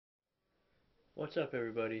What's up,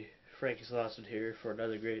 everybody? Franky SLAWSON here for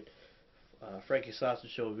another great Franky SLAWSON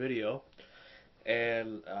Show video.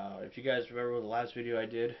 And if you guys remember the last video I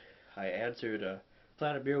did, I answered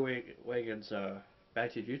Planet Beer Wagon's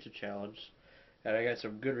Back to the Future challenge, and I got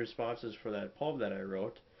some good responses for that poem that I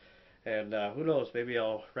wrote. And who knows, maybe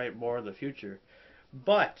I'll write more in the future.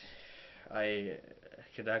 But I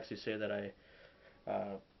can actually say that I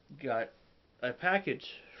got a package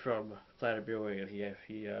from Planet Beer Wagon.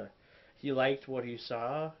 He liked what he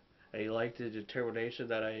saw, and he liked the determination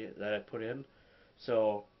that I put in.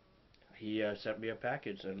 So he sent me a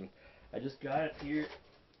package, and I just got it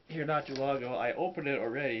here not too long ago. I opened it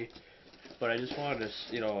already, but I just wanted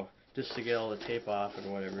to, just to get all the tape off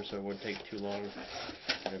and whatever, so it wouldn't take too long,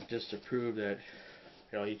 and just to prove that,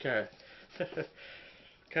 he kind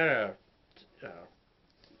of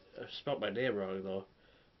spelled my name wrong though.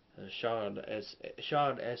 Sean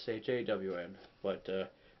SHAWN, but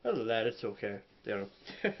other than that, it's okay.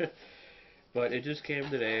 But it just came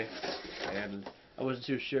today, and I wasn't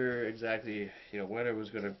too sure exactly, when it was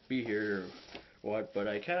gonna be here or what. But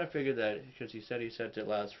I kind of figured that because he said he sent it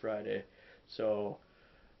last Friday, so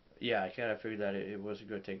yeah, I kind of figured that it wasn't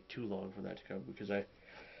gonna take too long for that to come because it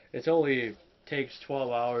only takes 12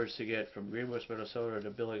 hours to get from Greenwich, Minnesota to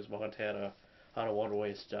Billings, Montana on a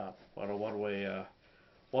one-way stop, on a one way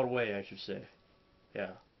I should say.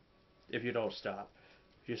 Yeah, if you don't stop.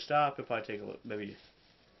 If you stop, it probably take maybe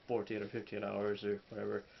 14 or 15 hours or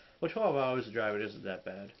whatever. Well, 12 hours of driving isn't that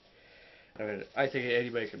bad. I mean, I think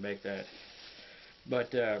anybody can make that.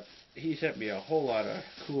 But he sent me a whole lot of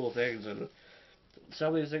cool things, and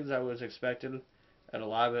some of these things I was expecting, and a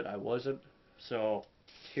lot of it I wasn't. So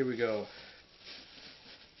here we go.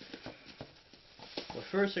 The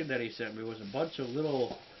first thing that he sent me was a bunch of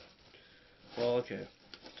little. Well, okay.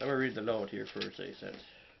 I'm gonna read the note here first that he sent.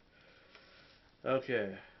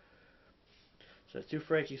 Okay. So to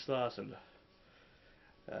Franky SLAWSON.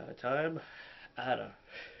 Time, Ada.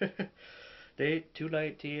 Date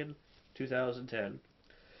 2/19/2010.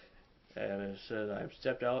 And it says I've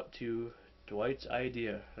stepped out to Dwight's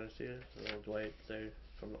idea. I see it? Little Dwight there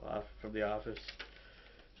from the office.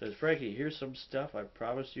 It says, Franky, here's some stuff I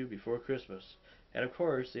promised you before Christmas. And of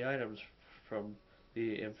course the items from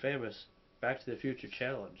the infamous Back to the Future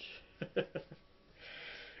challenge.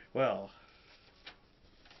 Well,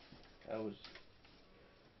 that was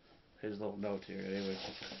his little note here anyway.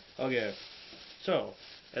 Okay, so,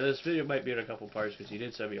 and this video might be in a couple parts because he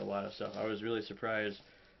did send me a lot of stuff. I was really surprised.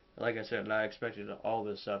 Like I said, not expecting all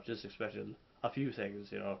this stuff, just expecting a few things.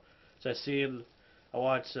 So I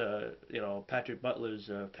watched, Patrick Butler's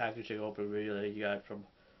packaging open video that he got from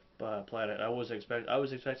Planet. I was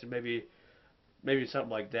expecting maybe something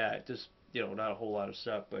like that. Just, not a whole lot of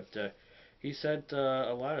stuff, but he sent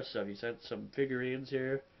a lot of stuff. He sent some figurines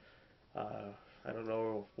here. I don't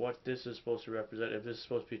know what this is supposed to represent. If this is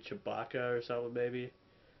supposed to be Chewbacca or something, maybe.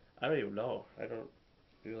 I don't even know. I don't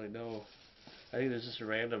really know. I think there's just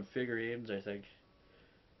random figurines, I think.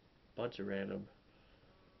 Bunch of random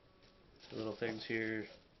little things here.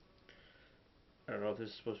 I don't know if this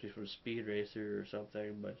is supposed to be from Speed Racer or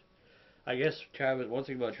something, but I guess Travis, one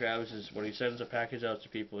thing about Travis is when he sends a package out to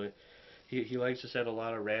people, he likes to send a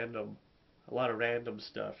lot of random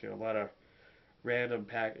stuff, a lot of random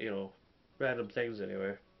things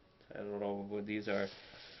anyway. I don't know what these are.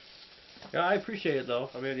 Yeah, I appreciate it though.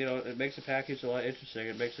 I mean, it makes the package a lot interesting.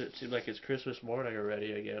 It makes it seem like it's Christmas morning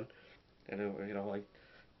already again. And like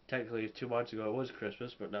technically 2 months ago it was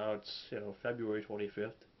Christmas, but now it's February 25th.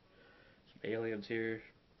 Some aliens here.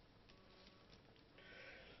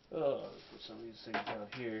 Oh, let's put some of these things down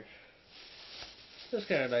here. That's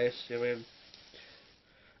kind of nice. I mean,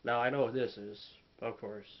 now I know what this is, of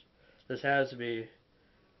course. This has to be,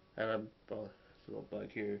 and well, there's a little bug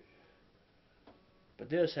here. But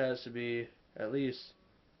this has to be, at least,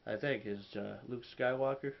 I think, is Luke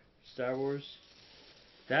Skywalker, Star Wars.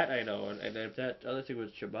 That I know, and if that other thing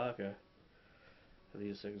was Chewbacca,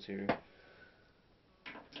 these things here.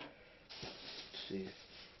 Let's see.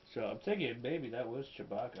 So I'm thinking maybe that was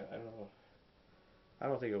Chewbacca. I don't know. I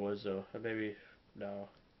don't think it was though. Maybe no.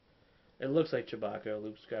 It looks like Chewbacca,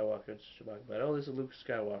 Luke Skywalker, it's Chewbacca. But I know this is Luke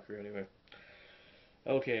Skywalker anyway.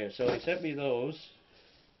 Okay, so he sent me those.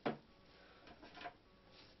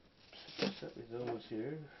 Sent me those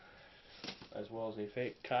here, as well as a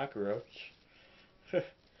fake cockroach.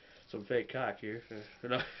 Some fake cock here.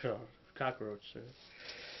 No, cockroach.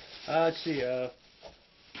 Let's see.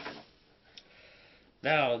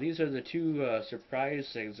 Now, these are the two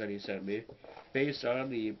surprise things that he sent me, based on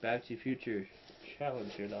the Back to the Future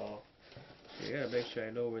challenge here now. So I gotta make sure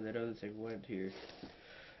I know where that other thing went here.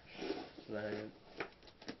 So that I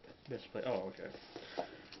Misplay. Oh, okay.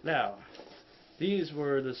 Now, these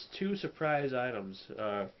were the two surprise items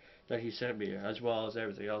that he sent me, as well as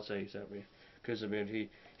everything else that he sent me. Because I mean,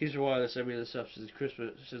 he's the one that sent me this stuff since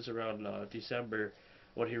Christmas, since around December,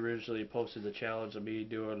 when he originally posted the challenge of me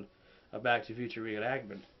doing a Back to the Future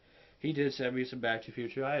reenactment. He did send me some Back to the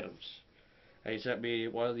Future items. And he sent me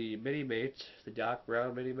one of the mini mates, the Doc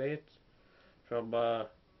Brown mini mates, from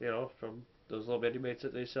from those little mini mates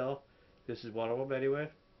that they sell. This is one of them anyway.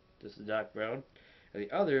 This is Doc Brown, and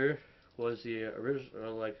the other was the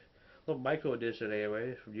original, like, little micro edition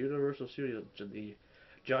anyway from Universal Studios, the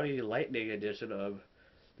Johnny Lightning edition of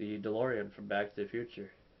the DeLorean from Back to the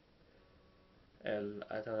Future, and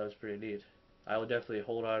I thought that was pretty neat. I will definitely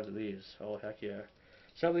hold on to these. Oh heck yeah!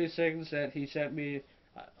 Some of these things that he sent me,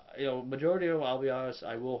 majority of them, I'll be honest,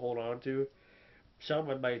 I will hold on to.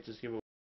 Some I might just give